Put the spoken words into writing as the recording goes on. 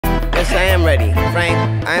Yes, I am ready, Frank.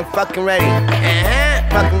 I am fucking ready.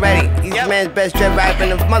 Fucking ready. He's the man's best dread rapper in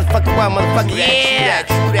the motherfucking world, motherfucker. Yeah,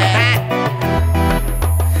 true that.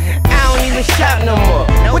 I don't even shop no more.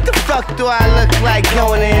 What the fuck do I look like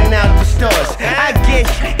going in and out the stores? I get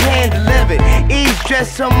hand delivered. Ease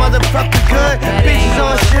dressed so motherfucking good. Bitches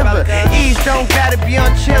on shiver. Ease don't gotta be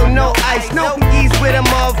on chill, no ice. No ease with a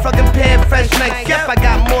motherfucking pair of fresh nights. Yep, I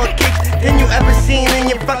got more kicks than you ever seen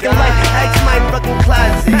in your fucking life. Ask my fucking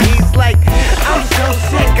closet. He's like, I'm so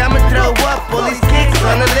sick, I'ma throw up all these kicks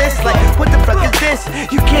on the list. Like, what the fuck is this?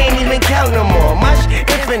 You can't even count no more. My shit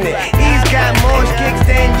infinite. He's got more kicks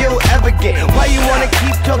than you'll ever get. Why you wanna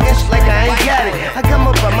keep talking shit like I ain't got it? I come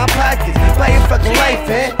up out my pockets by your fucking life,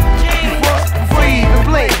 man. Before you even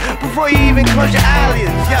blink, before you even close your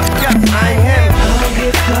eyelids. Yup, I'm him. I don't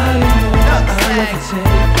get fly no more. I levitate.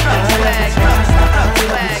 I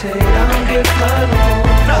don't get fly no more.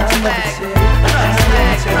 I levitate. I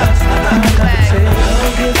don't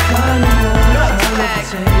get fly no more. I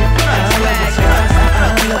levitate.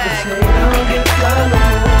 I don't get fly no more.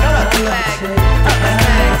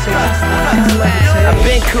 I've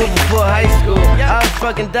been cool before high school. I was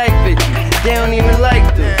fucking dyke bitches. They don't even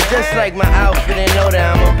like them. Just like my outfit and know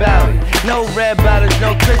that I'm about it. No red bottles,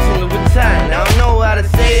 no Christian Louboutin. I don't know how to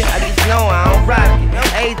say it, I just know I don't rock it.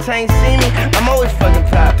 Every time you see me, I'm always fucking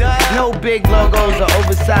poppin'. No big logos or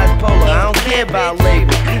oversized polo. I don't care about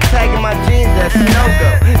labels. Tagging my jeans, that's a no-go.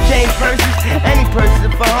 Chain purses, any purses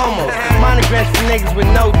for homos. Monograms for niggas with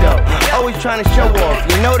no dough. Always trying to show off.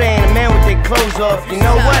 You know they ain't a man with their clothes off. You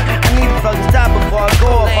know what? I need to fucking stop before I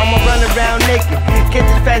go off. I'ma run around naked. Get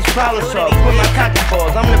this fast problem solved with my cocky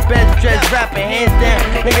balls. I'm the best dressed rapper, hands down.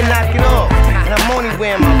 Nigga, knock it off. And I'm only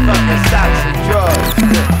wearing my fucking socks and drawers.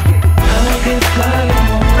 I don't get fly no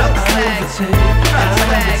more. I levitate. I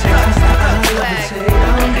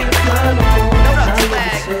don't get fly no more. I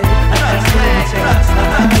levitate. I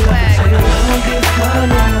don't get fly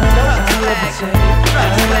no more. I levitate.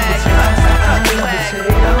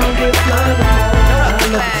 I don't get fly no more. I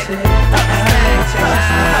levitate.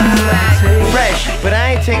 Fresh, but I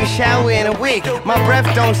ain't taking a shower in a week. My breath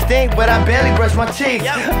don't stink, but I barely brush my teeth.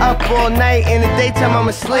 Up all night, in the daytime I'm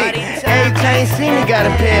asleep. Every time you see me, got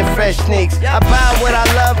a pair of fresh sneaks. I buy what I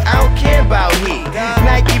love, I don't care about heat.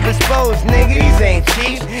 Nike Bespo's, nigga, these ain't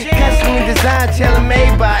cheap. Customly designed,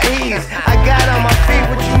 tailor-made by ease. I got on my feet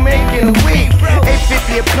what you make in a week.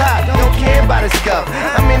 850 a pop, don't care about the scuff.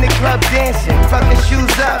 I'm in the club dancing, fucking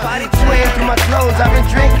shoes up. Swaying through my clothes, I've been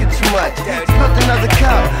drinking too much. Spilled another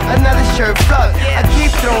cup, another shirt fuck. I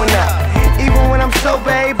keep throwing up. Even when I'm sober,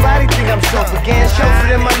 everybody think I'm sober. Getting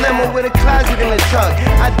chauffeured in my limo with a closet in the trunk.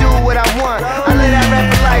 I do what I want, I live that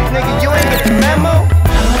rapper life, nigga, you ain't